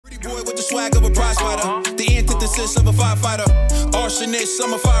swag of a prize fighter. The antithesis of a firefighter. Arsonist,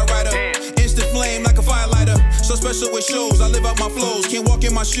 I'm a fire rider. Instant flame like a firelighter. So special with shows, I live out my flows. Can't walk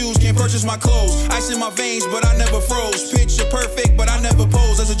in my shoes, can't purchase my clothes. Ice in my veins, but I never froze. Picture perfect, but I never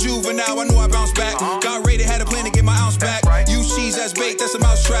pose. As a juvenile, I knew I bounced back. Got rated, had a plan to get my ounce back. Use cheese as bait, that's a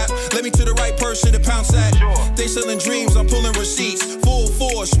mousetrap. Let me to the right person to pounce at. They selling dreams, I'm pulling receipts. Full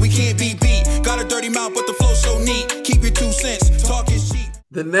force, we can't be beat. Got a dirty mouth, but the flow so neat. Keep your 2 cents, talk is cheap.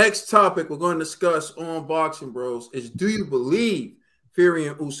 The next topic we're going to discuss on Boxing Bros is, do you believe Fury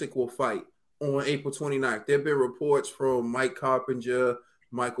and Usyk will fight on April 29th? There have been reports from Mike Coppinger,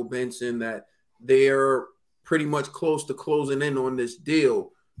 Michael Benson, that they're pretty much close to closing in on this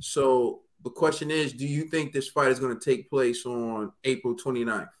deal. So the question is, do you think this fight is going to take place on April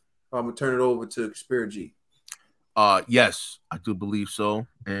 29th? I'm going to turn it over to Spirit G. Yes, I do believe so.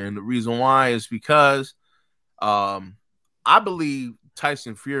 And the reason why is because I believe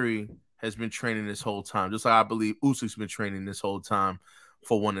Tyson Fury has been training this whole time, just like I believe Usyk's been training this whole time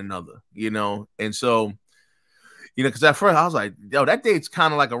for one another, you know? And so, you know, because at first I was like, yo, that date's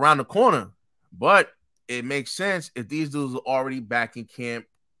kind of like around the corner, but it makes sense if these dudes are already back in camp.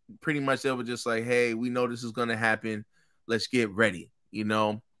 Pretty much they were just like, hey, we know this is going to happen. Let's get ready, you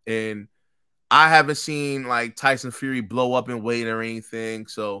know? And I haven't seen like Tyson Fury blow up in weight or anything.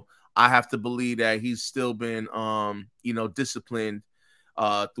 So I have to believe that he's still been, you know, disciplined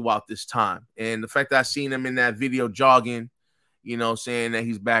throughout this time. And the fact that I seen him in that video jogging, you know, saying that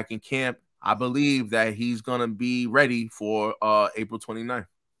he's back in camp, I believe that he's going to be ready for April 29th.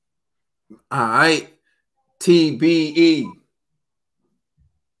 All right. TBE.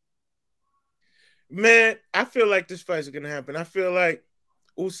 Man, I feel like this fight's going to happen. I feel like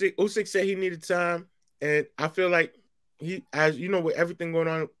Usyk said he needed time, and I feel like he, as you know, with everything going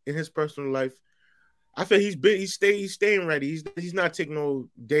on in his personal life, I feel he's staying ready. He's not taking no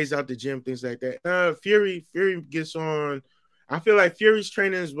days out the gym, things like that. Fury gets on. I feel like Fury's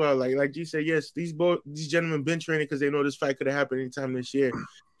training as well. Like G said, yes, these gentlemen been training because they know this fight could have happened anytime this year.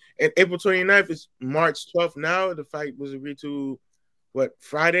 And April 29th is March 12th now. The fight was agreed to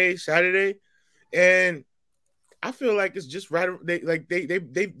Friday, Saturday, and I feel like it's just right.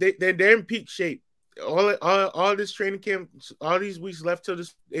 They're in peak shape. All this training camp, all these weeks left till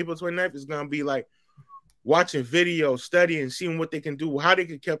this April 29th is gonna be like watching videos, studying, seeing what they can do, how they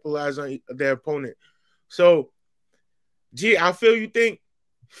can capitalize on their opponent. So, G, I feel you think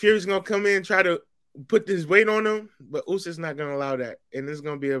Fury's gonna come in and try to put this weight on him, but Usyk's not gonna allow that, and this is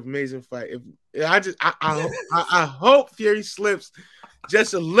gonna be an amazing fight. I hope Fury slips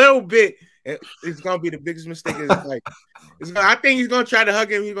just a little bit. It's gonna be the biggest mistake of his life. I think he's gonna try to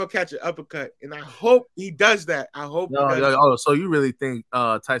hug him. He's gonna catch an uppercut, and I hope he does that. I hope. So you really think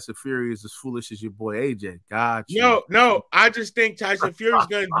Tyson Fury is as foolish as your boy AJ? Gotcha. No. I just think Tyson Fury's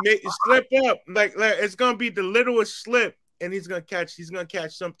gonna slip up. Like it's gonna be the littlest slip, and he's gonna catch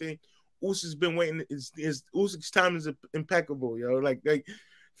something. Usyk's been waiting. Usyk's time is impeccable, yo. Like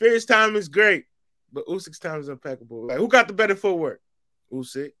Fury's time is great, but Usyk's time is impeccable. Like, who got the better footwork?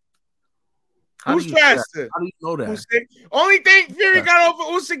 Usyk. Who's faster? How do you know that? Usyk. Only thing Fury got over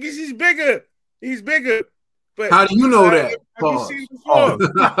Usyk is he's bigger. He's bigger. But how do you know that? Pause.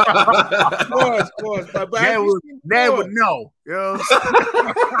 Dad would know. Yo.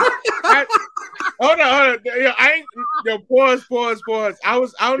 Hold on. Pause.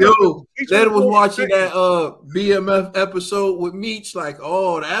 I don't know. Dad was watching that BMF episode with Meech, like,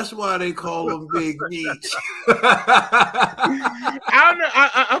 oh, that's why they call him Big Meech. I don't know.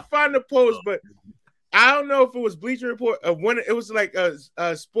 I find the post, but I don't know if it was Bleacher Report when it was like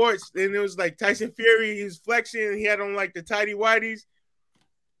sports, and it was like Tyson Fury, he was flexing, and he had on like the tidy whities.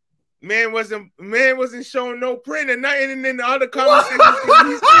 Man wasn't showing no print or nothing, and then the other comments.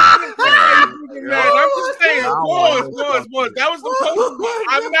 I'm just saying, pause. That was the post.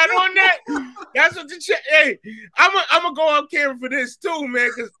 I'm not on that. That's what the chat. Hey, I'm gonna go on camera for this too,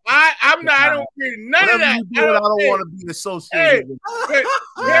 man, because I don't agree none of that. I don't want to be associated. Hey,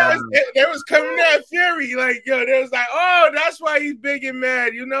 there was coming at Fury, like, yo, there was like, oh, that's why he's big and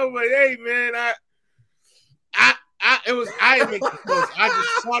mad, you know. But hey, man, I didn't make the post. I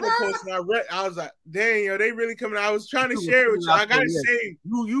just saw the post and I read. I was like, dang, yo, they really coming. I was trying to share it with you. I gotta say,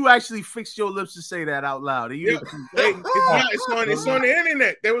 you actually fixed your lips to say that out loud. It's on the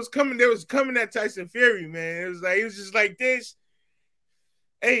internet. They was coming at Tyson Fury, man. It was like, he was just like this.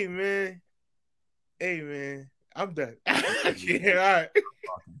 Hey man, I'm done. Yeah, all right.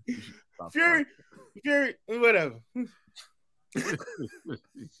 Fury, whatever.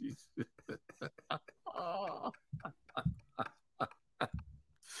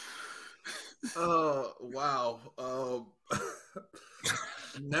 Wow.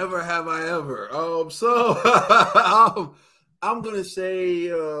 Never have I ever. I'm gonna say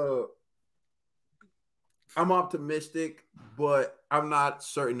I'm optimistic, but I'm not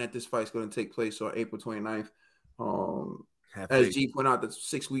certain that this fight's gonna take place on April 29th. As G pointed out, that's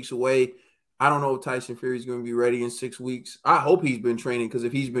 6 weeks away. I don't know if Tyson Fury is going to be ready in 6 weeks. I hope he's been training, because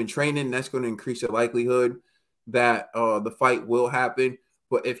if he's been training, that's going to increase the likelihood that the fight will happen.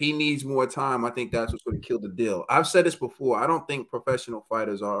 But if he needs more time, I think that's what's going to kill the deal. I've said this before. I don't think professional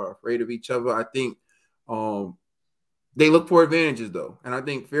fighters are afraid of each other. I think they look for advantages, though. And I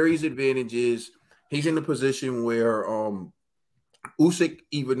think Fury's advantage is he's in a position where Usyk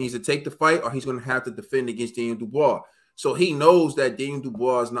either needs to take the fight or he's going to have to defend against Daniel Dubois. So he knows that Daniel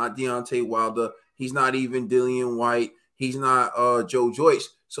Dubois is not Deontay Wilder. He's not even Dillian White. He's not Joe Joyce.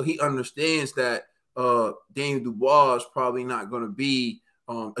 So he understands that Daniel Dubois is probably not going to be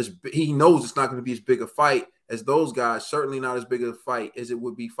he knows it's not going to be as big a fight as those guys. Certainly not as big a fight as it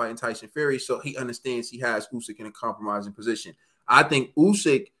would be fighting Tyson Fury. So he understands he has Usyk in a compromising position. I think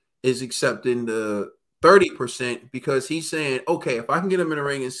Usyk is accepting the 30% because he's saying, okay, if I can get him in the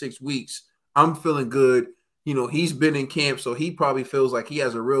ring in 6 weeks, I'm feeling good. You know, he's been in camp, so he probably feels like he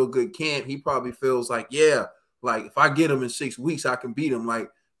has a real good camp. He probably feels like, yeah, like if I get him in 6 weeks, I can beat him, like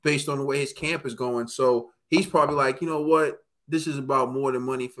based on the way his camp is going. So he's probably like, you know what? This is about more than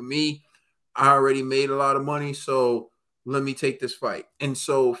money for me. I already made a lot of money, so let me take this fight. And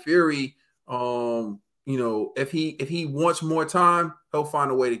so Fury, you know, if he wants more time, he'll find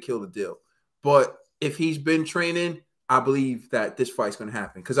a way to kill the deal. But if he's been training, I believe that this fight's going to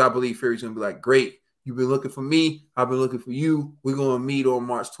happen, because I believe Fury's going to be like, great. You've been looking for me. I've been looking for you. We're going to meet on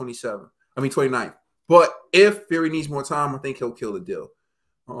March 29th. But if Fury needs more time, I think he'll kill the deal.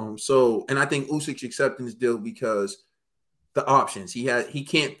 And I think Usyk's accepting this deal because the options he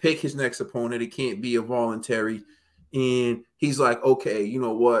can't pick his next opponent. It can't be a voluntary. And he's like, okay, you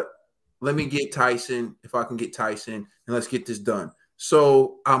know what? Let me get Tyson if I can get Tyson, and let's get this done.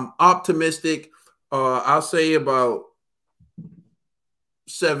 So I'm optimistic. I'll say about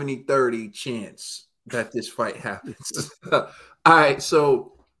 70-30 chance that this fight happens. All right,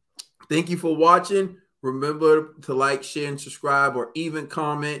 so thank you for watching. Remember to like, share, and subscribe, or even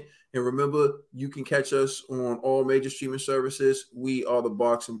comment. And remember, you can catch us on all major streaming services. We are the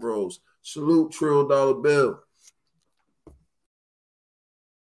Boxing Bros. Salute, Trill Dollar Bill.